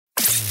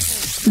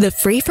The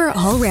Free for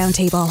All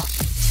Roundtable.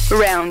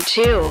 Round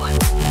 2.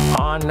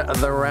 On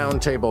the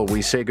roundtable,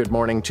 we say good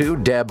morning to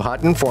Deb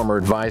Hutton, former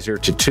advisor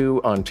to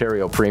 2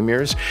 Ontario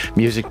premiers.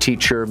 Music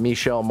teacher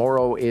Michelle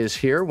Morrow is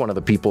here, one of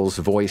the People's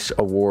Voice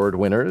Award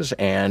winners,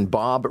 and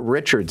Bob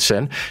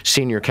Richardson,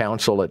 Senior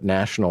Counsel at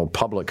National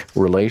Public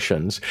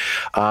Relations.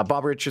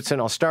 Bob Richardson,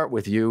 I'll start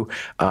with you.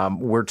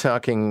 We're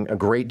talking a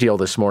great deal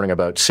this morning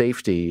about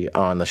safety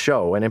on the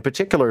show, and in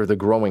particular, the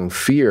growing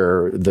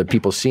fear that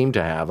people seem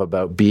to have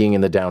about being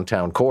in the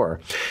downtown core.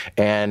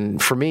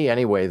 And for me,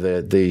 anyway,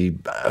 the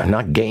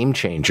not game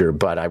changer,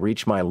 but I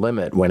reached my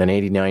limit when an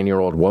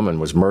 89-year-old woman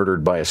was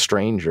murdered by a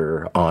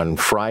stranger on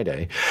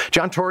Friday.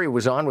 John Tory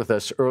was on with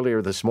us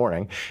earlier this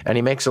morning, and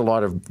he makes a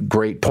lot of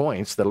great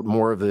points that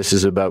more of this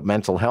is about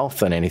mental health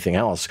than anything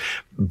else.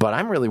 But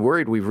I'm really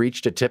worried we've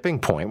reached a tipping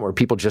point where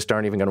people just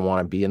aren't even going to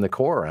want to be in the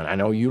core, and I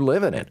know you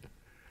live in it.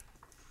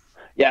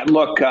 Yeah,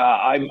 look,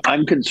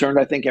 I'm concerned.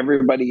 I think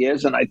everybody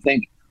is, and I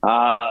think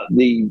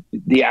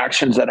the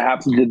actions that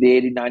happened to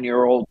the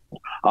 89-year-old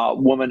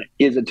woman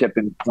is a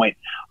tipping point.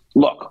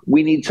 Look,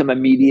 we need some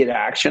immediate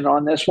action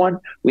on this one.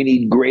 We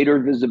need greater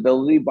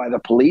visibility by the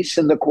police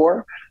in the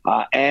core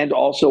and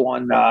also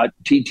on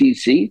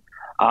TTC.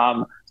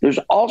 There's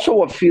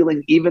also a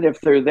feeling, even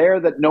if they're there,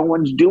 that no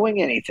one's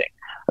doing anything.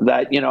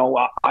 That,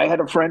 I had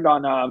a friend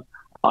on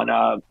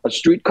a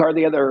streetcar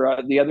the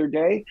other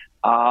day.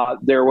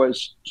 There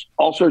was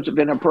all sorts of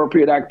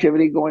inappropriate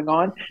activity going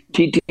on.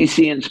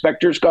 TTC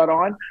inspectors got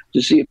on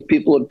to see if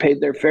people had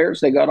paid their fares.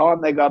 They got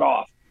on, they got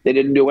off. They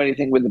didn't do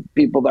anything with the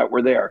people that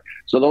were there.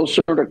 So those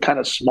sort of kind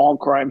of small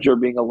crimes are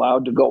being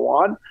allowed to go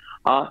on.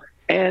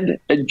 And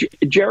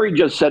Jerry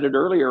just said it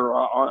earlier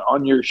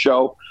on your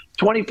show,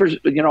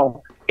 20%,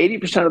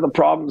 80% of the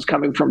problems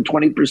coming from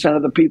 20%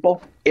 of the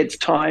people. It's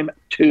time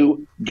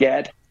to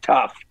get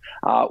tough.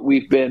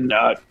 We've been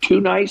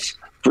too nice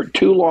for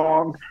too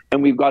long,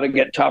 and we've got to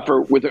get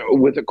tougher with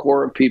a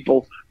core of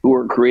people who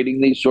are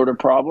creating these sort of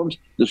problems.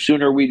 The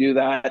sooner we do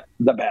that,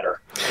 the better.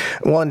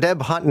 Well, and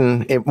Deb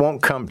Hutton, it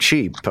won't come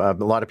cheap. A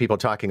lot of people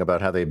talking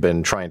about how they've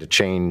been trying to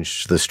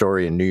change the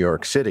story in New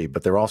York City,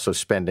 but they're also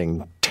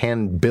spending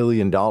 $10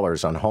 billion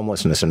on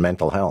homelessness and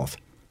mental health.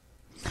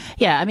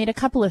 Yeah, I mean, a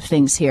couple of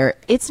things here.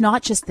 It's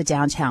not just the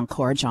downtown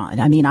core, John.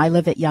 I mean, I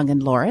live at Yonge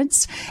and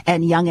Lawrence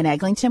and Yonge and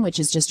Eglinton, which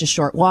is just a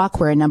short walk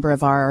where a number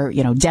of our,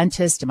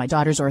 dentists and my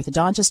daughter's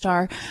orthodontist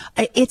are.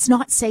 It's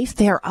not safe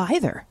there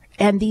either.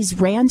 And these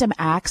random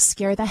acts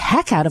scare the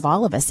heck out of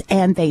all of us,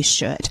 and they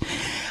should.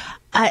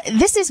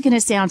 This is going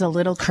to sound a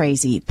little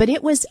crazy, but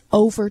it was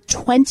over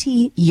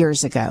 20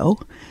 years ago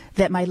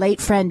that my late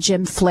friend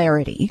Jim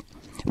Flaherty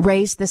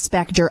raised the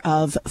specter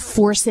of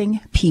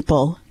forcing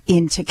people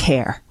into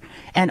care.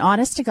 And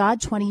honest to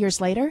God, 20 years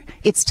later,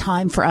 it's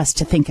time for us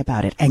to think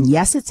about it. And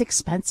yes, it's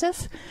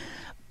expensive,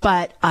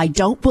 but I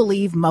don't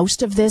believe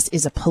most of this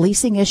is a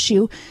policing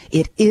issue.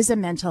 It is a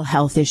mental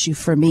health issue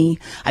for me.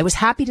 I was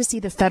happy to see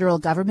the federal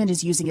government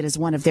is using it as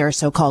one of their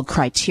so-called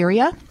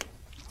criteria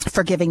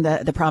for giving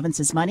the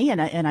provinces money.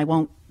 And I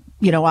won't,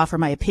 offer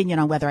my opinion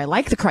on whether I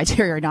like the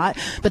criteria or not.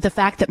 But the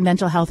fact that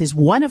mental health is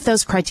one of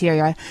those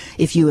criteria,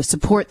 if you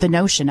support the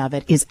notion of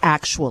it, is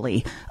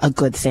actually a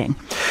good thing.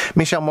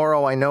 Michelle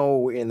Morrow, I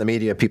know in the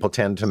media people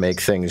tend to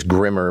make things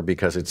grimmer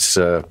because it's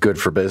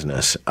good for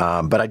business.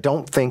 But I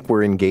don't think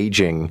we're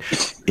engaging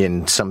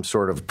in some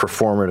sort of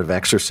performative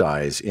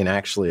exercise in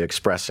actually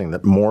expressing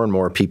that more and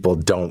more people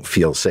don't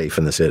feel safe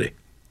in the city.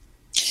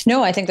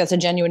 No, I think that's a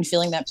genuine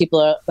feeling that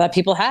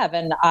people have,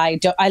 and I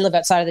live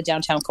outside of the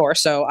downtown core,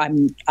 so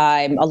I'm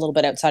a little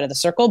bit outside of the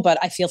circle. But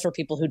I feel for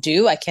people who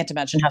do. I can't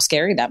imagine how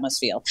scary that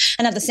must feel.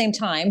 And at the same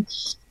time,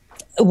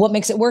 what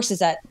makes it worse is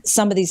that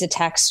some of these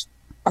attacks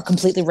are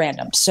completely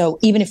random. So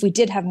even if we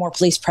did have more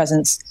police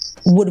presence,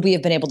 would we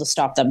have been able to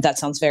stop them? That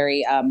sounds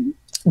very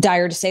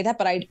dire to say that,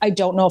 but I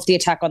don't know if the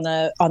attack on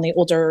the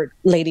older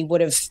lady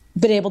would have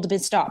been able to be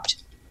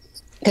stopped.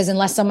 Because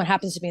unless someone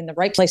happens to be in the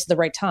right place at the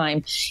right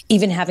time,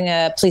 even having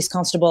a police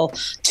constable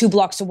 2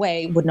 blocks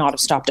away would not have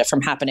stopped it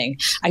from happening.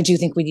 I do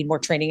think we need more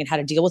training in how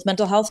to deal with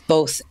mental health,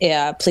 both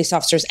police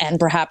officers and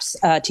perhaps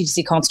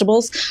TTC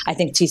constables. I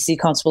think TTC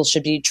constables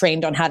should be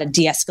trained on how to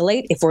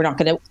de-escalate. If we're not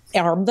going to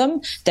arm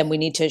them, then we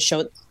need to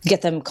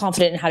get them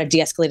confident in how to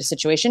de-escalate a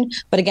situation.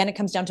 But again, it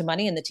comes down to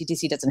money, and the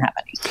TTC doesn't have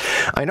any.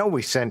 I know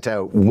we sent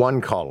out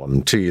one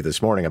column to you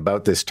this morning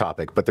about this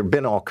topic, but there have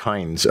been all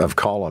kinds of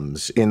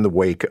columns in the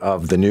wake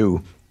of the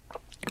new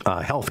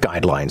health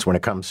guidelines when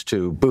it comes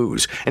to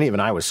booze. And even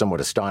I was somewhat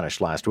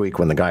astonished last week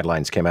when the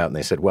guidelines came out and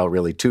they said, well,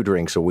 really 2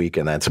 drinks a week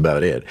and that's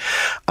about it.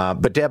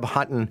 But Deb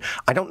Hutton,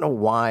 I don't know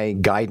why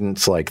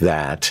guidance like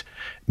that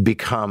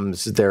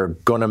becomes they're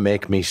going to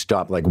make me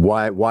stop. Like,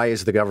 why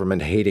is the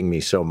government hating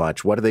me so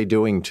much? What are they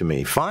doing to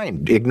me?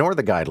 Fine. Ignore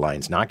the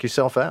guidelines. Knock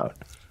yourself out.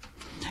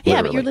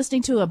 Yeah, but you're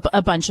listening to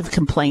a bunch of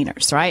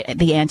complainers, right?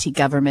 The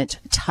anti-government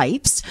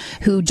types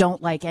who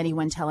don't like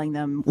anyone telling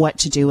them what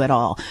to do at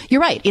all.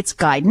 You're right. It's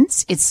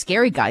guidance. It's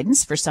scary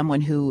guidance for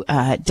someone who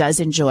does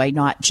enjoy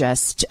not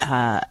just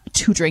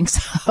 2 drinks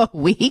a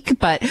week,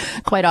 but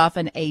quite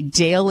often a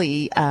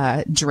daily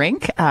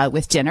drink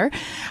with dinner.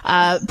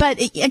 But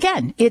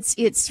again,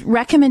 it's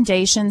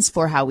recommendations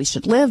for how we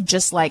should live,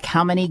 just like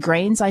how many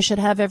grains I should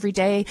have every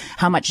day,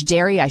 how much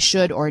dairy I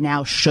should or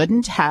now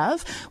shouldn't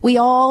have. We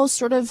all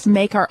sort of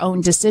make our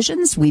own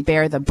decisions. We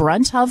bear the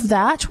brunt of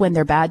that when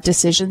they're bad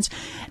decisions.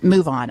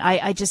 Move on.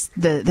 I just,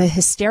 the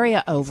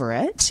hysteria over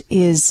it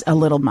is a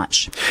little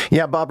much.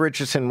 Yeah, Bob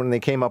Richardson, when they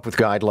came up with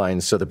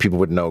guidelines so that people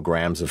would know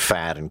grams of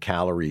fat and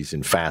calories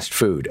in fast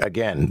food,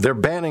 again, they're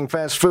banning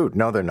fast food.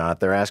 No, they're not.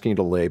 They're asking you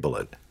to label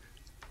it.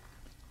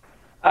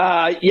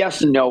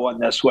 Yes and no on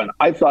this one.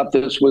 I thought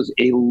this was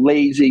a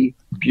lazy,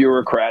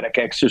 bureaucratic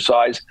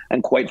exercise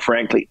and, quite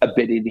frankly, a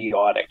bit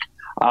idiotic.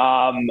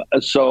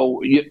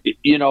 So,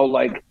 you know,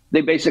 like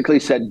they basically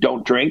said,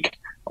 don't drink.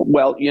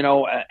 Well, you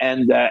know,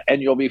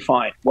 and you'll be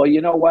fine. Well, you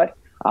know what?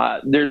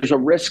 There's a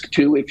risk,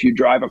 too, if you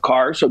drive a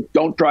car. So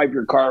don't drive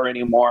your car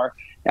anymore.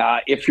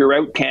 If you're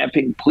out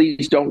camping,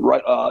 please don't,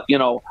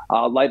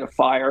 light a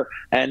fire.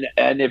 And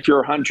if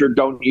you're a hunter,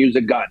 don't use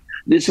a gun.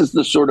 This is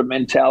the sort of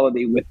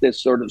mentality with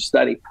this sort of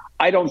study.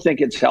 I don't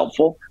think it's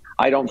helpful.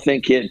 I don't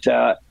think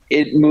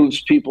it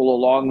moves people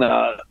along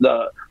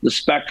the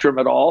spectrum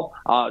at all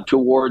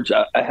towards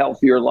a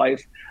healthier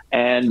life.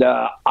 And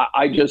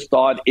I just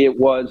thought it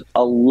was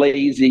a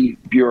lazy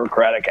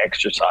bureaucratic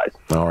exercise.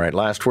 All right.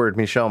 Last word,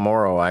 Michelle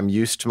Morrow. I'm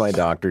used to my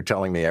doctor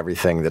telling me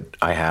everything that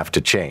I have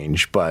to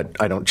change, but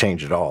I don't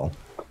change at all.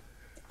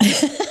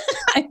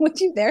 I'm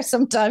with you there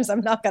sometimes.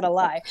 I'm not going to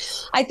lie.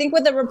 I think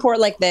with a report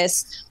like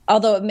this,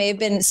 although it may have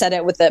been set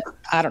out with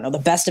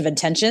the best of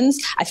intentions,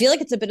 I feel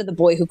like it's a bit of the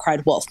boy who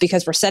cried wolf,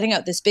 because we're setting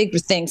out this big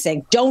thing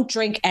saying, don't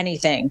drink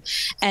anything.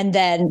 And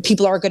then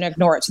people are going to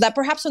ignore it. So that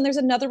perhaps when there's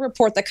another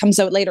report that comes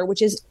out later,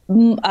 which is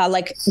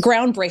like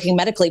groundbreaking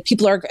medically,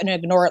 people are going to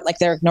ignore it like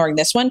they're ignoring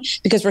this one,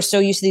 because we're so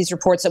used to these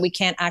reports that we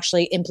can't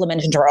actually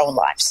implement into our own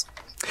lives.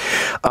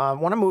 I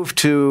want to move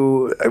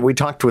to, we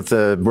talked with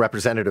the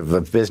representative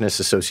of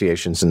business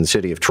associations in the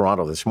city of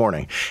Toronto this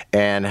morning,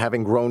 and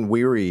having grown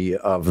weary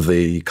of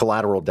the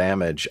collateral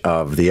damage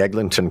of the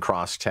Eglinton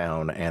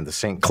Crosstown and the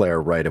St.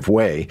 Clair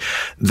right-of-way,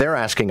 they're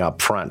asking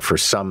up front for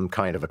some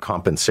kind of a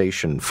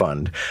compensation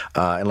fund.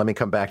 And let me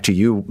come back to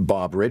you,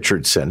 Bob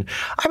Richardson.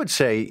 I would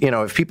say, you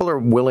know, if people are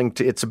willing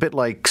to, it's a bit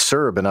like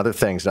CERB and other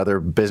things,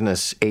 other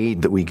business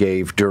aid that we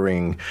gave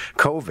during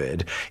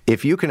COVID.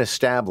 If you can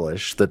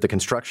establish that the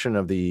construction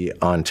of the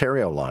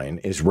Ontario line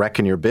is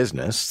wrecking your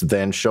business,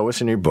 then show us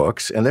in your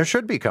books, and there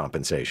should be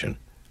compensation.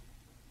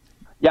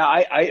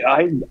 Yeah,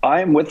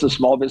 I'm with the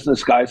small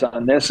business guys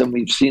on this, and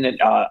we've seen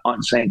it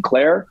on St.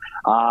 Clair,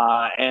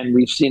 and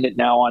we've seen it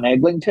now on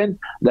Eglinton,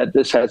 that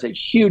this has a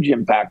huge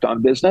impact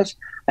on business,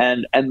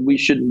 and we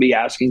shouldn't be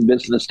asking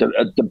business to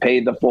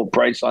pay the full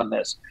price on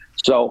this.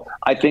 So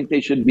I think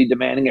they should be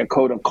demanding a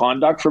code of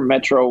conduct for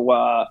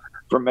Metrolinx.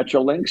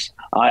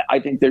 I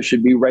think there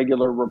should be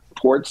regular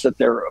reports that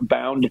they're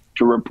bound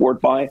to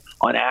report by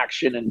on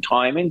action and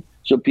timing,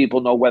 so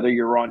people know whether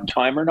you're on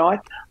time or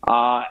not.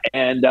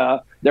 And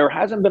there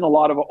hasn't been a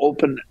lot of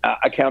open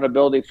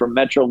accountability from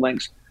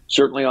Metrolinx,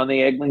 certainly on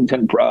the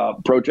Eglinton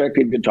project.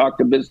 If you talk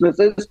to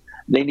businesses,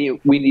 we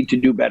need to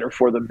do better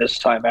for them this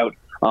time out.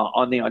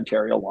 On the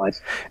Ontario line.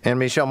 And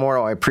Michelle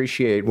Morrow, I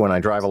appreciate when I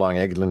drive along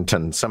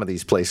Eglinton, some of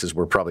these places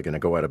were probably going to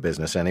go out of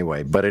business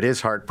anyway, but it is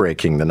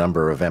heartbreaking, the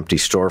number of empty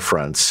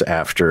storefronts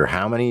after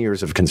how many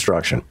years of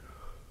construction?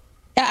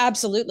 Yeah,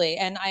 absolutely.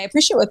 And I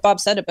appreciate what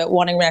Bob said about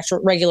wanting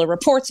regular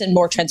reports and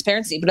more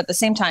transparency. But at the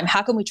same time,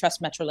 how can we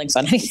trust Metrolinx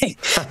on anything?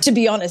 To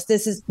be honest,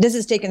 this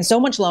has taken so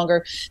much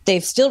longer.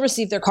 They've still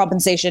received their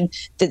compensation.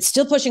 That's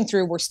still pushing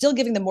through. We're still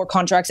giving them more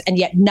contracts, and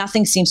yet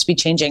nothing seems to be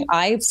changing.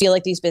 I feel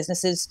like these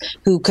businesses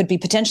who could be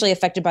potentially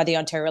affected by the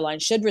Ontario line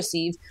should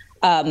receive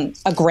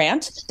a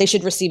grant. They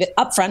should receive it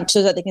upfront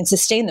so that they can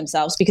sustain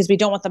themselves, because we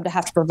don't want them to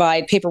have to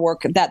provide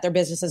paperwork that their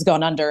business has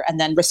gone under and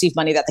then receive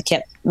money that they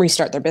can't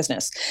restart their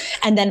business.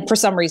 And then for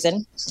some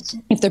reason,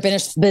 if their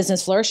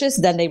business flourishes,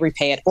 then they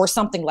repay it or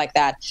something like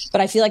that. But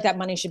I feel like that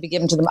money should be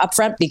given to them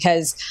upfront,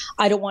 because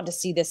I don't want to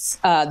see this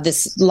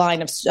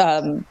line of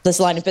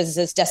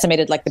businesses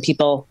decimated like the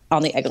people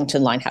on the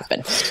Eglinton line have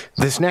been.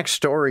 This next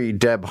story,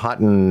 Deb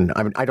Hutton,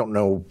 I don't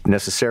know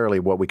necessarily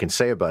what we can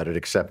say about it,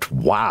 except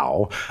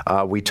wow.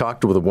 We talked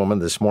with a woman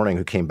this morning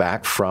who came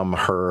back from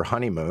her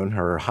honeymoon.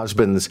 Her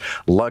husband's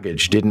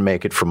luggage didn't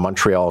make it from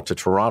Montreal to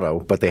Toronto,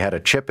 but they had a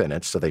chip in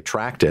it, so they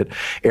tracked it.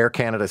 Air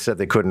Canada said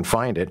they couldn't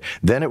find it.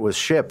 Then it was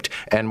shipped,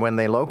 and when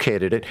they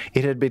located it,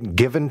 it had been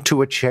given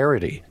to a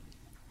charity.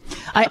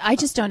 I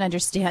just don't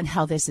understand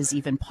how this is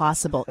even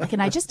possible. Can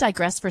I just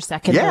digress for a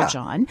second there,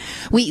 John?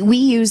 We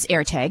use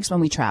AirTags when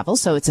we travel,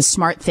 so it's a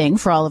smart thing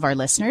for all of our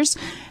listeners.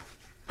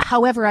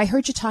 However, I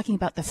heard you talking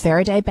about the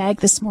Faraday bag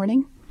this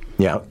morning.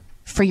 Yeah.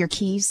 For your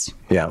keys.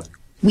 Yeah.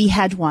 We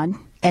had one.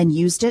 and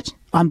used it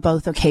on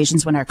both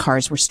occasions when our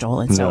cars were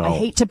stolen. So I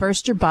hate to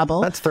burst your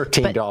bubble. That's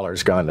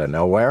 $13 gone to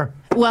nowhere.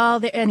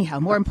 Well, anyhow,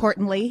 more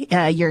importantly,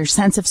 your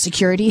sense of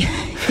security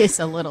is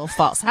a little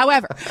false.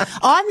 However,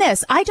 on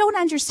this, I don't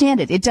understand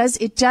it. It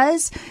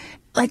does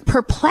like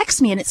perplex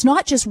me. And it's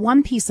not just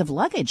one piece of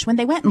luggage. When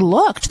they went and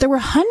looked, there were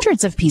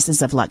hundreds of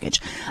pieces of luggage.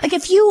 Like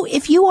if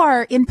you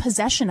are in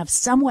possession of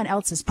someone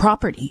else's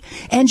property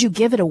and you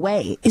give it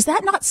away, is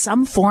that not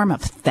some form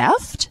of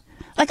theft?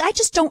 Like, I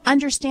just don't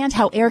understand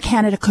how Air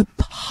Canada could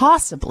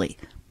possibly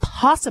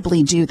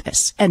do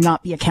this and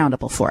not be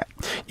accountable for it.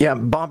 Yeah,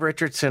 Bob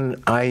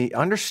Richardson, I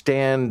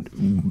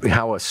understand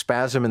how a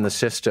spasm in the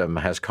system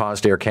has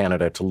caused Air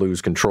Canada to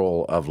lose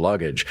control of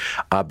luggage.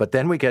 But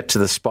then we get to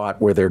the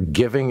spot where they're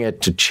giving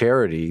it to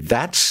charity.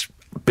 That's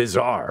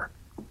bizarre.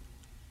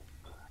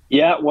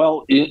 Yeah,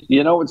 well,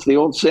 it's the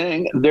old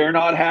saying: they're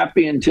not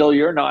happy until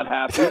you're not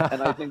happy.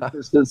 And I think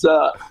this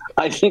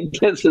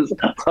is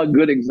a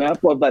good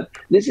example of that.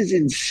 This is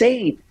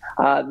insane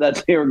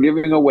that they are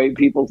giving away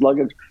people's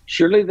luggage.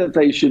 Surely that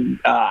they should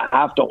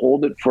have to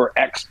hold it for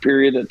X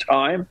period of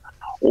time,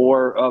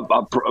 or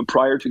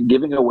prior to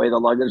giving away the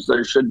luggage,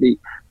 there should be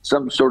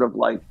some sort of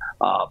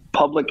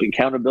public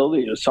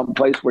accountability or some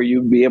place where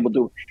you'd be able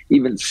to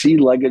even see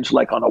luggage,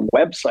 like on a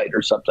website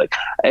or something.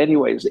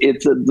 Anyways,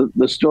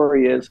 the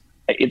story is,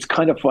 it's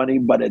kind of funny,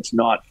 but it's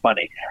not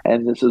funny,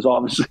 and this is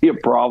obviously a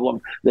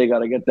problem they got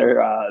to get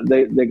their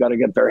they got to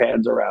get their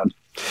hands around.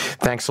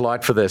 Thanks a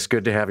lot for this.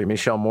 Good to have you.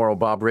 Michelle Morrow,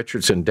 Bob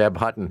Richardson, Deb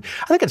Hutton.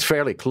 I think it's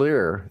fairly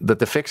clear that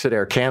the fix at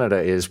Air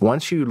Canada is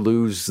once you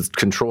lose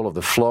control of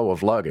the flow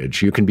of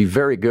luggage, you can be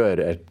very good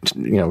at,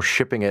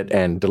 shipping it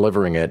and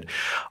delivering it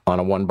on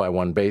a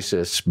one-by-one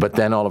basis. But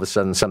then all of a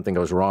sudden something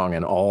goes wrong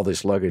and all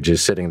this luggage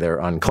is sitting there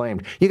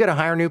unclaimed. You got to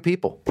hire new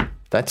people.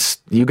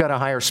 You got to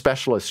hire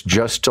specialists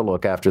just to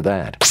look after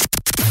that.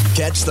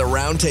 Catch the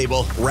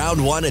Roundtable,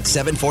 Round 1 at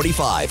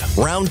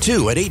 7:45, Round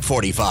 2 at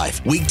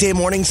 8:45. Weekday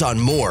mornings on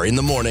More in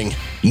the Morning.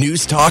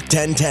 News Talk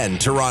 1010,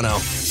 Toronto.